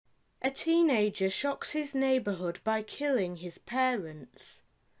A teenager shocks his neighbourhood by killing his parents.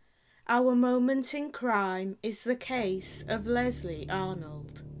 Our moment in crime is the case of Leslie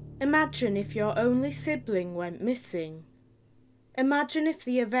Arnold. Imagine if your only sibling went missing. Imagine if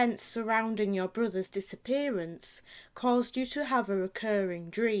the events surrounding your brother's disappearance caused you to have a recurring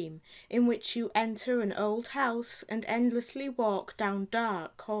dream in which you enter an old house and endlessly walk down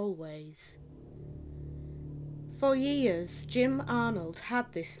dark hallways. For years, Jim Arnold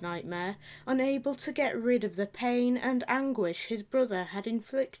had this nightmare, unable to get rid of the pain and anguish his brother had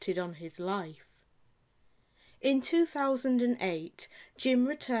inflicted on his life. In 2008, Jim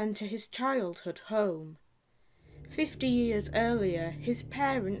returned to his childhood home. 50 years earlier, his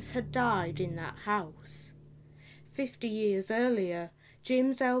parents had died in that house. 50 years earlier,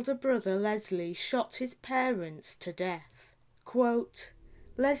 Jim's elder brother Leslie shot his parents to death. Quote,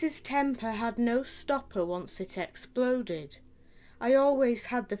 Leslie's temper had no stopper once it exploded. I always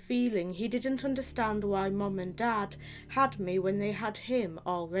had the feeling he didn't understand why Mom and Dad had me when they had him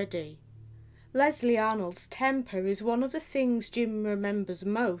already. Leslie Arnold's temper is one of the things Jim remembers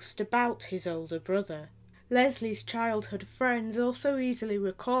most about his older brother. Leslie's childhood friends also easily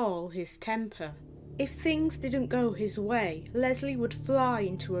recall his temper. If things didn't go his way, Leslie would fly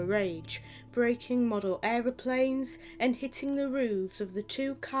into a rage, breaking model aeroplanes and hitting the roofs of the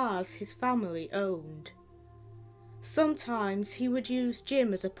 2 cars his family owned. Sometimes he would use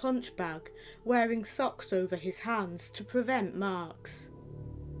Jim as a punch bag, wearing socks over his hands to prevent marks.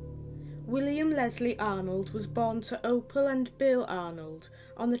 William Leslie Arnold was born to Opal and Bill Arnold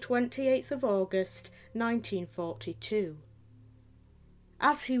on the 28th of August 1942.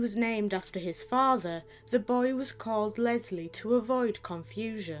 As he was named after his father, the boy was called Leslie to avoid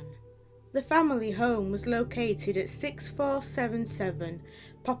confusion. The family home was located at 6477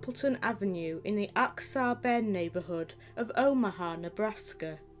 Poppleton Avenue in the Aksar Bend neighborhood of Omaha,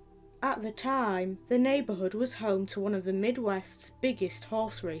 Nebraska. At the time, the neighborhood was home to one of the Midwest's biggest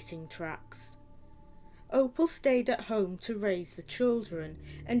horse racing tracks. Opal stayed at home to raise the children,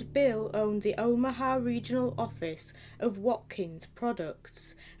 and Bill owned the Omaha regional office of Watkins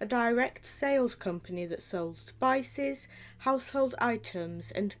Products, a direct sales company that sold spices, household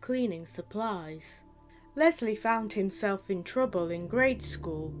items, and cleaning supplies. Leslie found himself in trouble in grade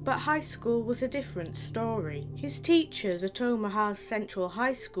school, but high school was a different story. His teachers at Omaha's Central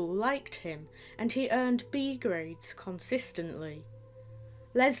High School liked him, and he earned B grades consistently.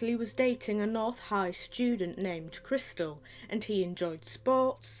 Leslie was dating a North High student named Crystal, and he enjoyed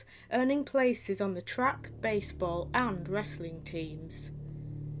sports, earning places on the track, baseball, and wrestling teams.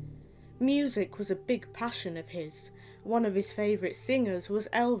 Music was a big passion of his. One of his favourite singers was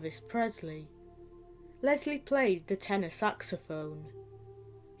Elvis Presley. Leslie played the tenor saxophone.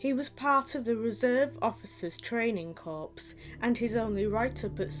 He was part of the Reserve Officers Training Corps, and his only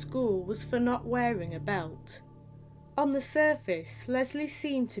write-up at school was for not wearing a belt. On the surface, Leslie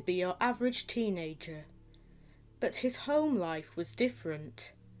seemed to be your average teenager, but his home life was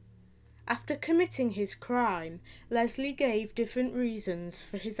different. After committing his crime, Leslie gave different reasons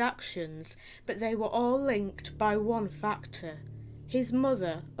for his actions, but they were all linked by one factor: his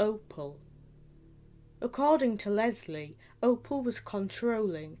mother, Opal. According to Leslie, Opal was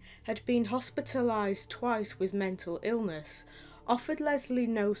controlling, had been hospitalised twice with mental illness, offered Leslie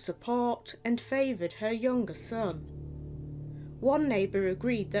no support, and favoured her younger son. One neighbour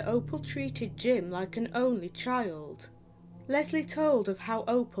agreed that Opal treated Jim like an only child. Leslie told of how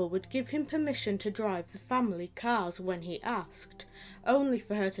Opal would give him permission to drive the family cars when he asked, only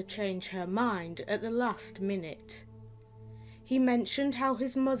for her to change her mind at the last minute. He mentioned how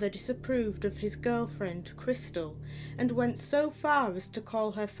his mother disapproved of his girlfriend, Crystal, and went so far as to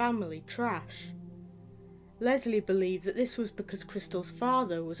call her family trash. Leslie believed that this was because Crystal's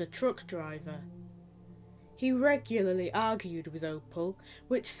father was a truck driver. He regularly argued with Opal,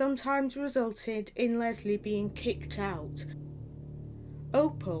 which sometimes resulted in Leslie being kicked out.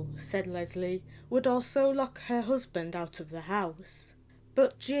 Opal, said Leslie, would also lock her husband out of the house.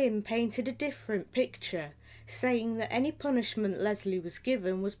 But Jim painted a different picture, saying that any punishment Leslie was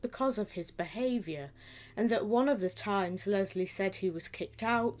given was because of his behaviour, and that one of the times Leslie said he was kicked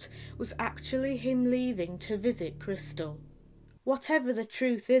out was actually him leaving to visit Crystal. Whatever the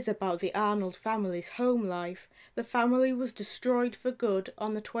truth is about the Arnold family's home life, the family was destroyed for good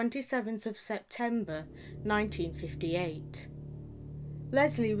on the 27th of September 1958.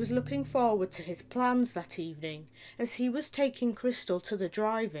 Leslie was looking forward to his plans that evening, as he was taking Crystal to the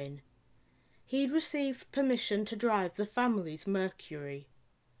drive-in. He'd received permission to drive the family's Mercury.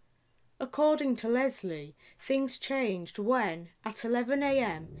 According to Leslie, things changed when, at 11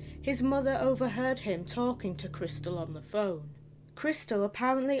 a.m, his mother overheard him talking to Crystal on the phone. Crystal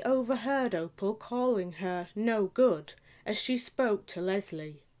apparently overheard Opal calling her no good as she spoke to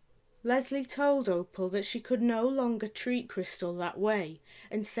Leslie. Leslie told Opal that she could no longer treat Crystal that way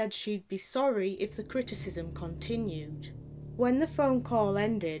and said she'd be sorry if the criticism continued. When the phone call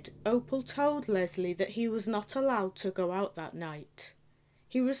ended, Opal told Leslie that he was not allowed to go out that night.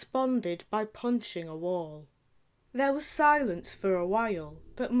 He responded by punching a wall. There was silence for a while,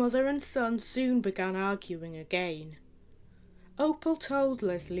 but mother and son soon began arguing again. Opal told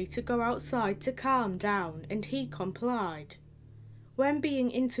Leslie to go outside to calm down, and he complied. When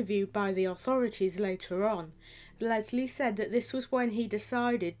being interviewed by the authorities later on, Leslie said that this was when he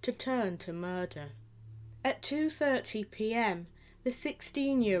decided to turn to murder. At 2:30 p.m, the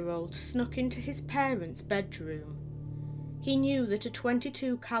 16-year-old snuck into his parents' bedroom. He knew that a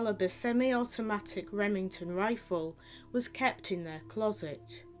 .22 caliber semi-automatic Remington rifle was kept in their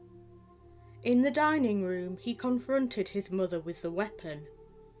closet. In the dining room, he confronted his mother with the weapon.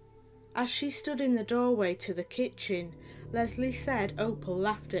 As she stood in the doorway to the kitchen, Leslie said Opal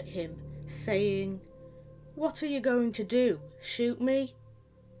laughed at him, saying, "What are you going to do, shoot me?"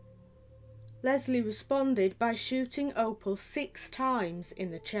 Leslie responded by shooting Opal 6 times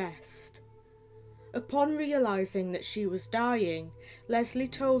in the chest. Upon realising that she was dying, Leslie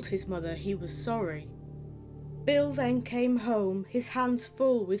told his mother he was sorry. Bill then came home, his hands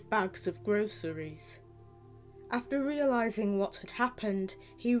full with bags of groceries. After realising what had happened,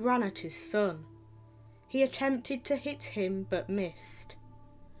 he ran at his son. He attempted to hit him but missed.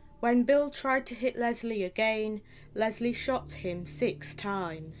 When Bill tried to hit Leslie again, Leslie shot him 6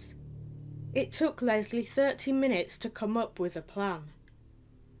 times. It took Leslie 30 minutes to come up with a plan.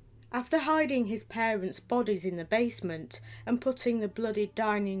 After hiding his parents' bodies in the basement and putting the bloodied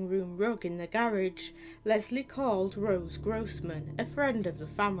dining room rug in the garage, Leslie called Rose Grossman, a friend of the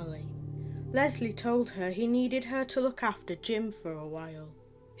family. Leslie told her he needed her to look after Jim for a while.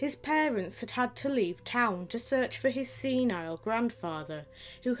 His parents had to leave town to search for his senile grandfather,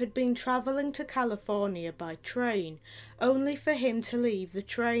 who had been travelling to California by train, only for him to leave the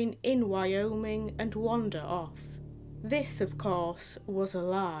train in Wyoming and wander off. This, of course, was a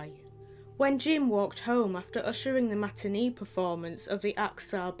lie. When Jim walked home after ushering the matinee performance of the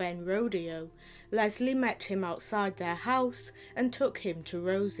Aksar Ben Rodeo, Leslie met him outside their house and took him to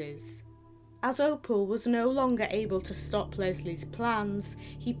Rose's. As Opal was no longer able to stop Leslie's plans,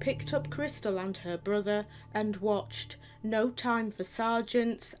 he picked up Crystal and her brother and watched No Time for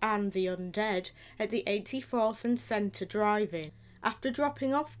Sergeants and The Undead at the 84th and Centre Drive-In. After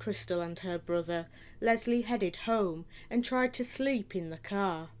dropping off Crystal and her brother, Leslie headed home and tried to sleep in the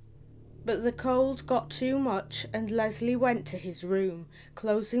car. But the cold got too much and Leslie went to his room,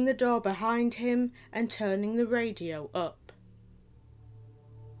 closing the door behind him and turning the radio up.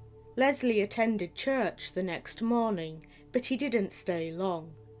 Leslie attended church the next morning, but he didn't stay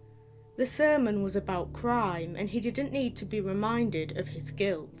long. The sermon was about crime and he didn't need to be reminded of his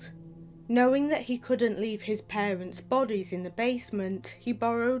guilt. Knowing that he couldn't leave his parents' bodies in the basement, he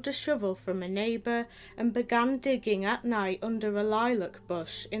borrowed a shovel from a neighbour and began digging at night under a lilac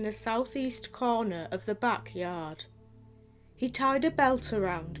bush in the southeast corner of the backyard. He tied a belt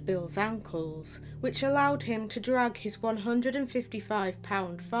around Bill's ankles, which allowed him to drag his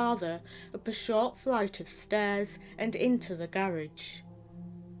 155-pound father up a short flight of stairs and into the garage.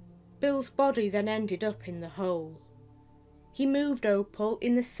 Bill's body then ended up in the hole. He moved Opal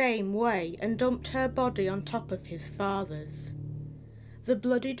in the same way and dumped her body on top of his father's. The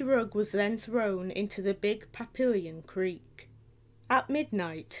bloodied rug was then thrown into the Big Papillion Creek. At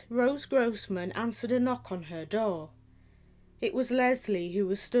midnight, Rose Grossman answered a knock on her door. It was Leslie who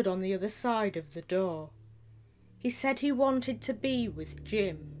was stood on the other side of the door. He said he wanted to be with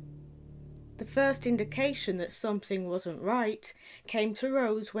Jim. The first indication that something wasn't right came to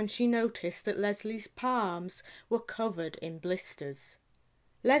Rose when she noticed that Leslie's palms were covered in blisters.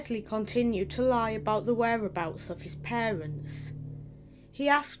 Leslie continued to lie about the whereabouts of his parents. He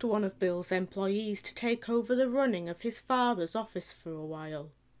asked one of Bill's employees to take over the running of his father's office for a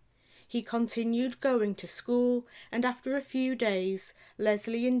while. He continued going to school, and after a few days,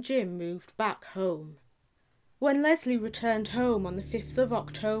 Leslie and Jim moved back home. When Leslie returned home on the 5th of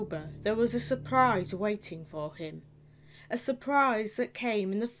October, there was a surprise waiting for him. A surprise that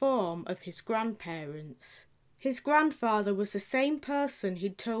came in the form of his grandparents. His grandfather was the same person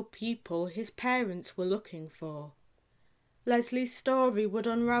he'd told people his parents were looking for. Leslie's story would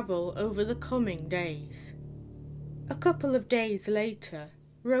unravel over the coming days. A couple of days later,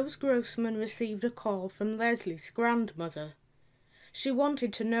 Rose Grossman received a call from Leslie's grandmother. She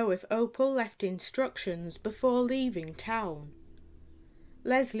wanted to know if Opal left instructions before leaving town.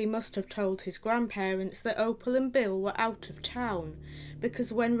 Leslie must have told his grandparents that Opal and Bill were out of town,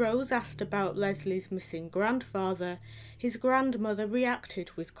 because when Rose asked about Leslie's missing grandfather, his grandmother reacted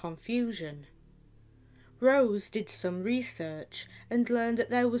with confusion. Rose did some research and learned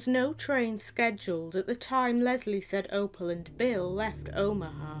that there was no train scheduled at the time Leslie said Opal and Bill left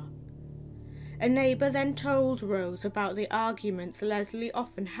Omaha. A neighbour then told Rose about the arguments Leslie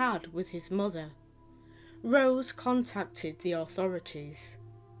often had with his mother. Rose contacted the authorities.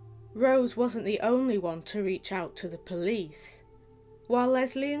 Rose wasn't the only one to reach out to the police. While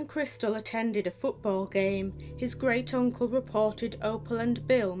Leslie and Crystal attended a football game, his great-uncle reported Opal and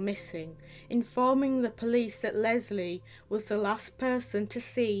Bill missing, informing the police that Leslie was the last person to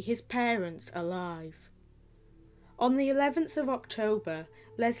see his parents alive. On the 11th of October,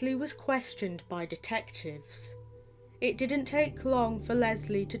 Leslie was questioned by detectives. It didn't take long for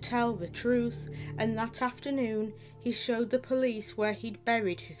Leslie to tell the truth, and that afternoon he showed the police where he'd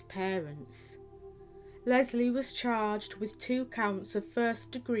buried his parents. Leslie was charged with 2 counts of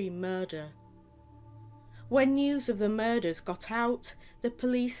first-degree murder. When news of the murders got out, the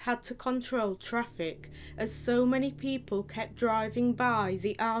police had to control traffic as so many people kept driving by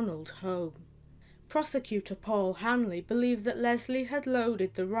the Arnold home. Prosecutor Paul Hanley believed that Leslie had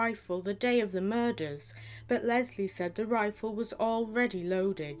loaded the rifle the day of the murders, but Leslie said the rifle was already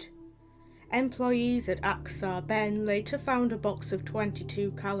loaded. Employees at Aksar Ben later found a box of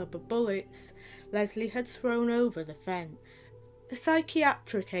 .22 caliber bullets Leslie had thrown over the fence. A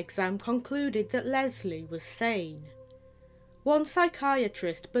psychiatric exam concluded that Leslie was sane. One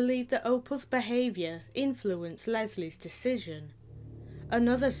psychiatrist believed that Opal's behaviour influenced Leslie's decision.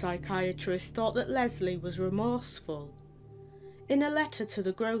 Another psychiatrist thought that Leslie was remorseful. In a letter to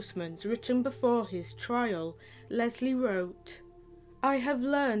the Grossmans written before his trial, Leslie wrote, "I have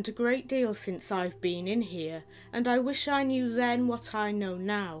learned a great deal since I've been in here, and I wish I knew then what I know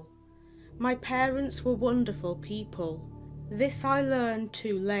now. My parents were wonderful people. This I learned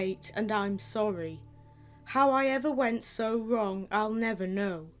too late, and I'm sorry. How I ever went so wrong I'll never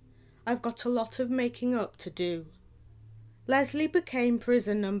know. I've got a lot of making up to do." Leslie became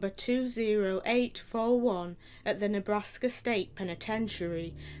prison number 20841 at the Nebraska State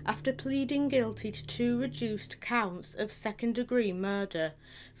Penitentiary after pleading guilty to 2 reduced counts of second-degree murder,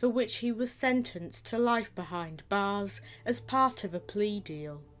 for which he was sentenced to life behind bars as part of a plea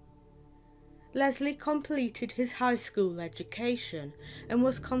deal. Leslie completed his high school education and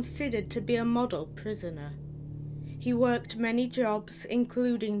was considered to be a model prisoner. He worked many jobs,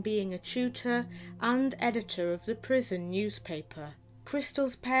 including being a tutor and editor of the prison newspaper.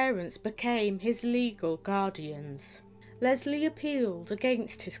 Crystal's parents became his legal guardians. Leslie appealed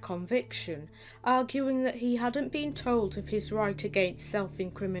against his conviction, arguing that he hadn't been told of his right against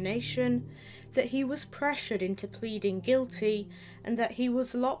self-incrimination, that he was pressured into pleading guilty, and that he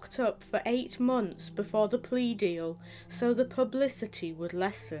was locked up for 8 months before the plea deal so the publicity would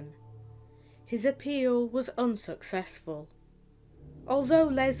lessen. His appeal was unsuccessful. Although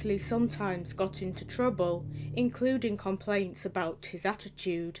Leslie sometimes got into trouble, including complaints about his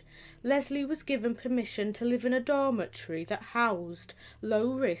attitude, Leslie was given permission to live in a dormitory that housed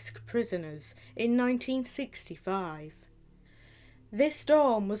low-risk prisoners in 1965. This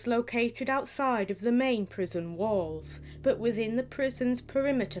dorm was located outside of the main prison walls, but within the prison's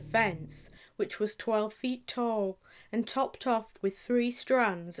perimeter fence, which was 12 feet tall and topped off with 3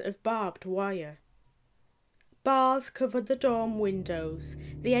 strands of barbed wire. Bars covered the dorm windows,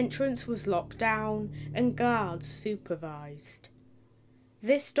 the entrance was locked down, and guards supervised.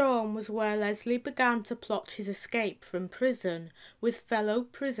 This dorm was where Leslie began to plot his escape from prison with fellow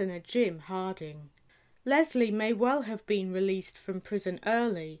prisoner Jim Harding. Leslie may well have been released from prison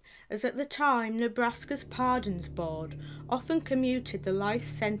early, as at the time Nebraska's Pardons Board often commuted the life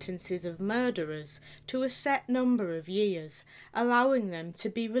sentences of murderers to a set number of years, allowing them to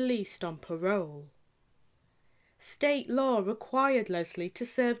be released on parole. State law required Leslie to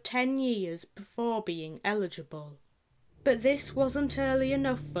serve 10 years before being eligible. But this wasn't early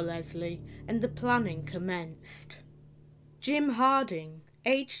enough for Leslie, and the planning commenced. Jim Harding,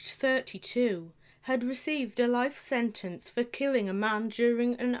 aged 32, had received a life sentence for killing a man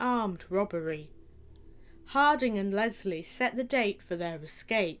during an armed robbery. Harding and Leslie set the date for their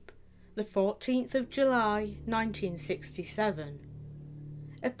escape, the 14th of July, 1967.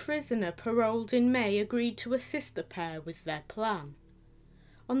 A prisoner paroled in May agreed to assist the pair with their plan.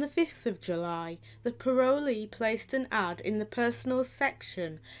 On the 5th of July, the parolee placed an ad in the personal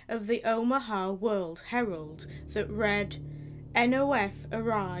section of the Omaha World Herald that read, "NOF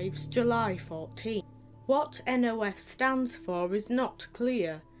arrives July 14. What NOF stands for is not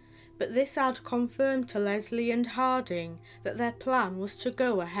clear, but this ad confirmed to Leslie and Harding that their plan was to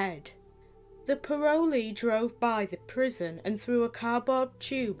go ahead. The parolee drove by the prison and threw a cardboard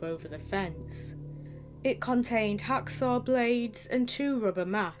tube over the fence. It contained hacksaw blades and 2 rubber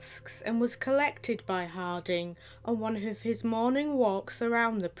masks and was collected by Harding on one of his morning walks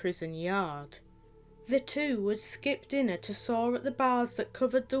around the prison yard. The two would skip dinner to saw at the bars that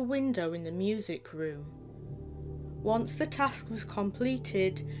covered the window in the music room. Once the task was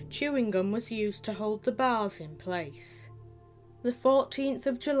completed, chewing gum was used to hold the bars in place. The 14th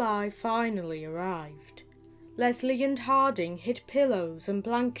of July finally arrived. Leslie and Harding hid pillows and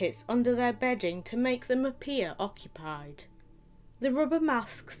blankets under their bedding to make them appear occupied. The rubber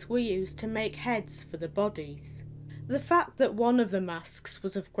masks were used to make heads for the bodies. The fact that one of the masks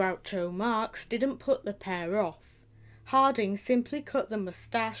was of Groucho Marx didn't put the pair off. Harding simply cut the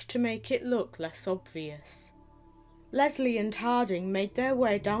moustache to make it look less obvious. Leslie and Harding made their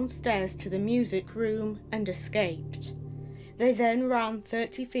way downstairs to the music room and escaped. They then ran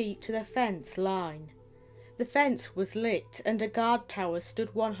 30 feet to the fence line. The fence was lit and a guard tower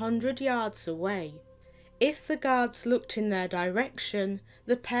stood 100 yards away. If the guards looked in their direction,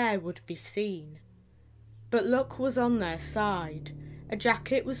 the pair would be seen. But luck was on their side. A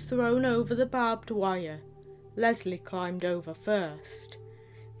jacket was thrown over the barbed wire. Leslie climbed over first.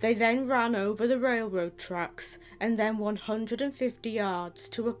 They then ran over the railroad tracks and then 150 yards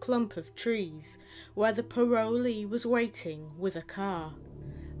to a clump of trees where the parolee was waiting with a car.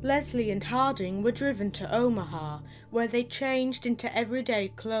 Leslie and Harding were driven to Omaha, where they changed into everyday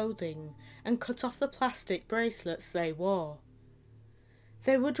clothing and cut off the plastic bracelets they wore.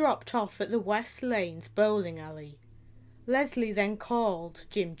 They were dropped off at the West Lanes bowling alley. Leslie then called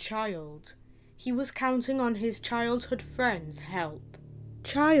Jim Child. He was counting on his childhood friend's help.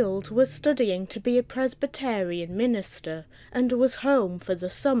 Child was studying to be a Presbyterian minister and was home for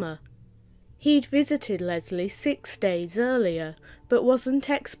the summer. He'd visited Leslie 6 days earlier, but wasn't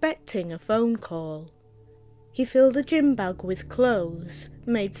expecting a phone call. He filled a gym bag with clothes,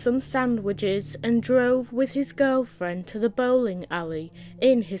 made some sandwiches, and drove with his girlfriend to the bowling alley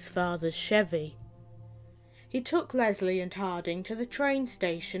in his father's Chevy. He took Leslie and Harding to the train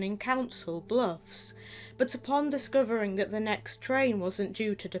station in Council Bluffs, but upon discovering that the next train wasn't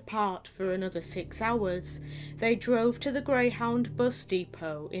due to depart for another 6 hours, they drove to the Greyhound bus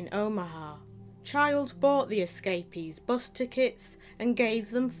depot in Omaha. Child bought the escapees bus tickets and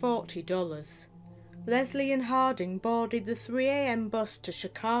gave them $40. Leslie and Harding boarded the 3 a.m. bus to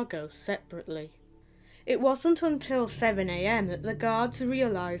Chicago separately. It wasn't until 7 a.m. that the guards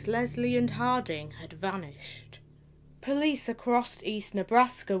realized Leslie and Harding had vanished. Police across East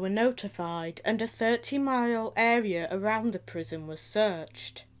Nebraska were notified and a 30-mile area around the prison was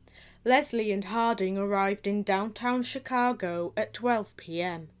searched. Leslie and Harding arrived in downtown Chicago at 12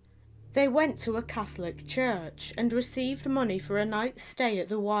 p.m. They went to a Catholic church and received money for a night's stay at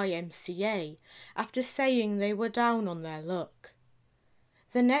the YMCA after saying they were down on their luck.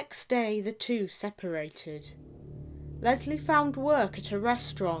 The next day the two separated. Leslie found work at a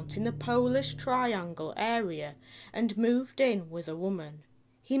restaurant in the Polish Triangle area and moved in with a woman.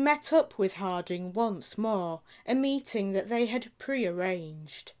 He met up with Harding once more, a meeting that they had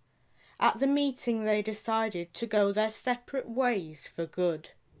pre-arranged. At the meeting they decided to go their separate ways for good.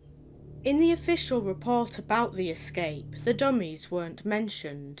 In the official report about the escape, the dummies weren't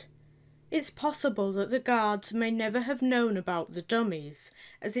mentioned. It's possible that the guards may never have known about the dummies,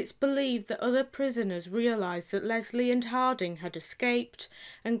 as it's believed that other prisoners realised that Leslie and Harding had escaped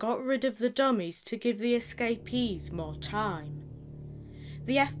and got rid of the dummies to give the escapees more time.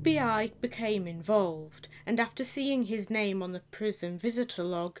 The FBI became involved, and after seeing his name on the prison visitor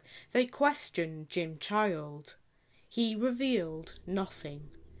log, they questioned Jim Child. He revealed nothing.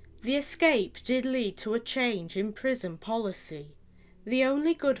 The escape did lead to a change in prison policy. The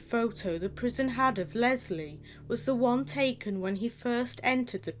only good photo the prison had of Leslie was the one taken when he first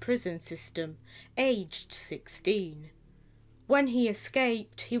entered the prison system, aged 16. When he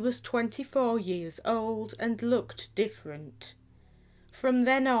escaped, he was 24 years old and looked different. From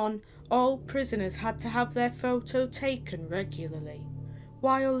then on, all prisoners had to have their photo taken regularly.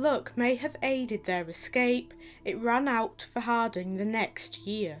 While luck may have aided their escape, it ran out for Harding the next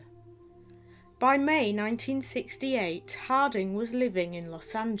year. By May 1968, Harding was living in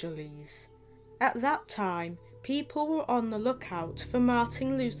Los Angeles. At that time, people were on the lookout for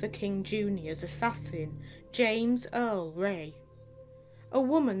Martin Luther King Jr.'s assassin, James Earl Ray. A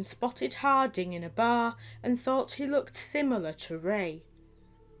woman spotted Harding in a bar and thought he looked similar to Ray.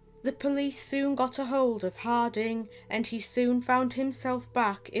 The police soon got a hold of Harding, and he soon found himself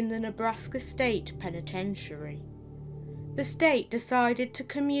back in the Nebraska State Penitentiary. The state decided to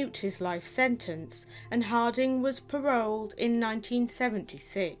commute his life sentence, and Harding was paroled in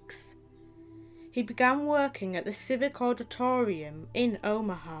 1976. He began working at the Civic Auditorium in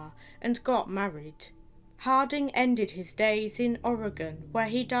Omaha and got married. Harding ended his days in Oregon, where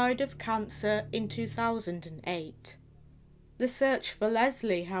he died of cancer in 2008. The search for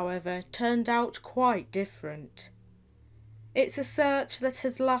Leslie, however, turned out quite different. It's a search that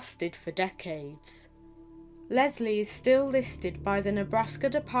has lasted for decades. Leslie is still listed by the Nebraska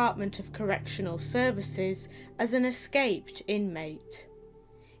Department of Correctional Services as an escaped inmate.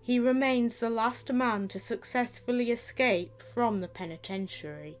 He remains the last man to successfully escape from the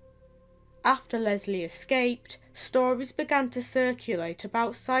penitentiary. After Leslie escaped, stories began to circulate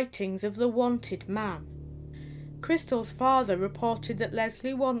about sightings of the wanted man. Crystal's father reported that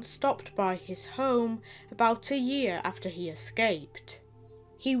Leslie once stopped by his home about a year after he escaped.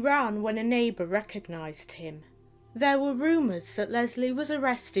 He ran when a neighbour recognised him. There were rumours that Leslie was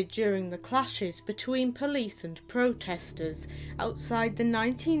arrested during the clashes between police and protesters outside the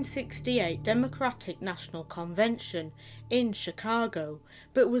 1968 Democratic National Convention in Chicago,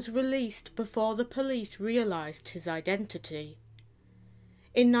 but was released before the police realised his identity.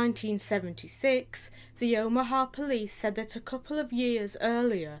 In 1976, the Omaha police said that a couple of years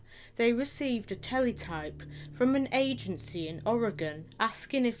earlier they received a teletype from an agency in Oregon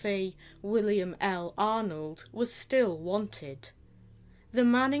asking if a William L. Arnold was still wanted. The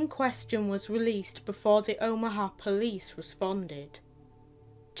man in question was released before the Omaha police responded.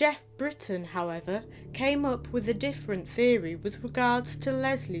 Jeff Britton, however, came up with a different theory with regards to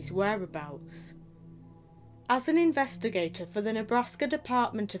Leslie's whereabouts. As an investigator for the Nebraska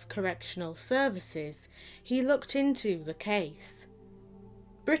Department of Correctional Services, he looked into the case.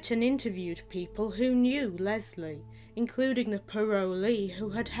 Britton interviewed people who knew Leslie, including the parolee who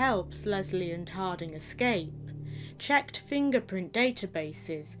had helped Leslie and Harding escape, checked fingerprint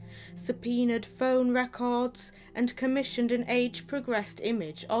databases, subpoenaed phone records, and commissioned an age-progressed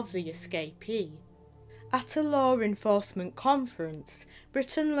image of the escapee. At a law enforcement conference,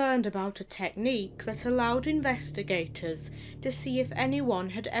 Britton learned about a technique that allowed investigators to see if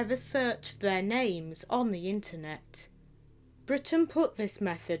anyone had ever searched their names on the internet. Britton put this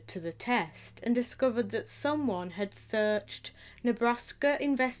method to the test and discovered that someone had searched Nebraska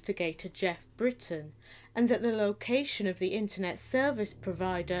investigator Jeff Britton, and that the location of the internet service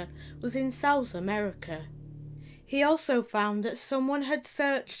provider was in South America. He also found that someone had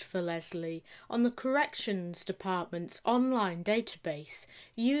searched for Leslie on the Corrections Department's online database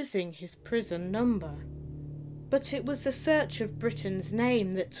using his prison number. But it was the search of Britton's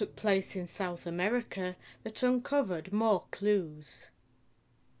name that took place in South America that uncovered more clues.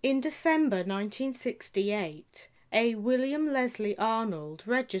 In December 1968, a William Leslie Arnold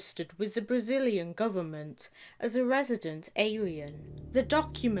registered with the Brazilian government as a resident alien. The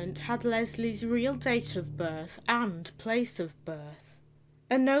document had Leslie's real date of birth and place of birth.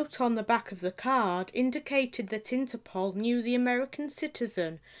 A note on the back of the card indicated that Interpol knew the American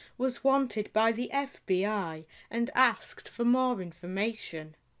citizen was wanted by the FBI and asked for more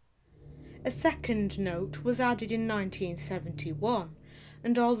information. A second note was added in 1971.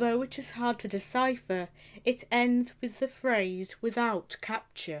 And although it is hard to decipher, it ends with the phrase "without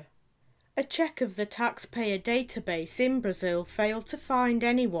capture." A check of the taxpayer database in Brazil failed to find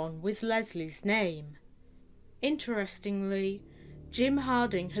anyone with Leslie's name. Interestingly, Jim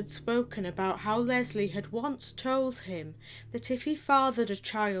Harding had spoken about how Leslie had once told him that if he fathered a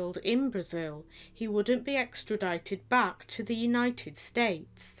child in Brazil, he wouldn't be extradited back to the United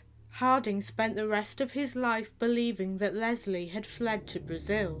States. Harding spent the rest of his life believing that Leslie had fled to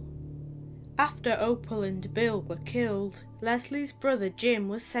Brazil. After Opal and Bill were killed, Leslie's brother Jim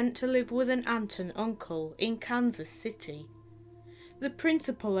was sent to live with an aunt and uncle in Kansas City. The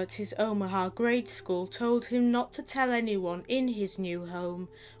principal at his Omaha grade school told him not to tell anyone in his new home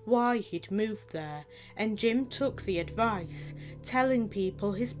why he'd moved there, and Jim took the advice, telling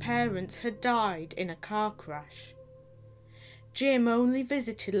people his parents had died in a car crash. Jim only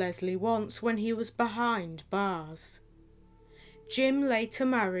visited Leslie once when he was behind bars. Jim later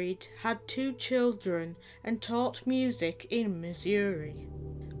married, had 2 children, and taught music in Missouri.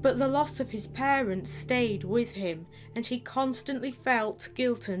 But the loss of his parents stayed with him, and he constantly felt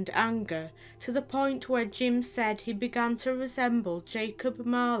guilt and anger, to the point where Jim said he began to resemble Jacob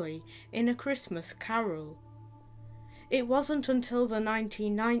Marley in A Christmas Carol. It wasn't until the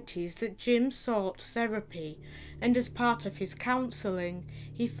 1990s that Jim sought therapy, and as part of his counselling,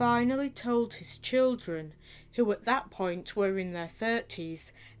 he finally told his children, who at that point were in their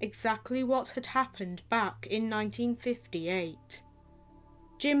 30s, exactly what had happened back in 1958.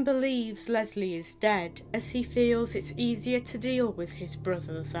 Jim believes Leslie is dead, as he feels it's easier to deal with his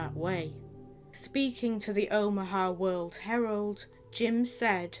brother that way. Speaking to the Omaha World Herald, Jim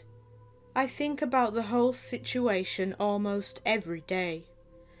said, "I think about the whole situation almost every day.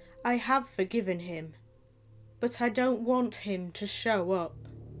 I have forgiven him, but I don't want him to show up.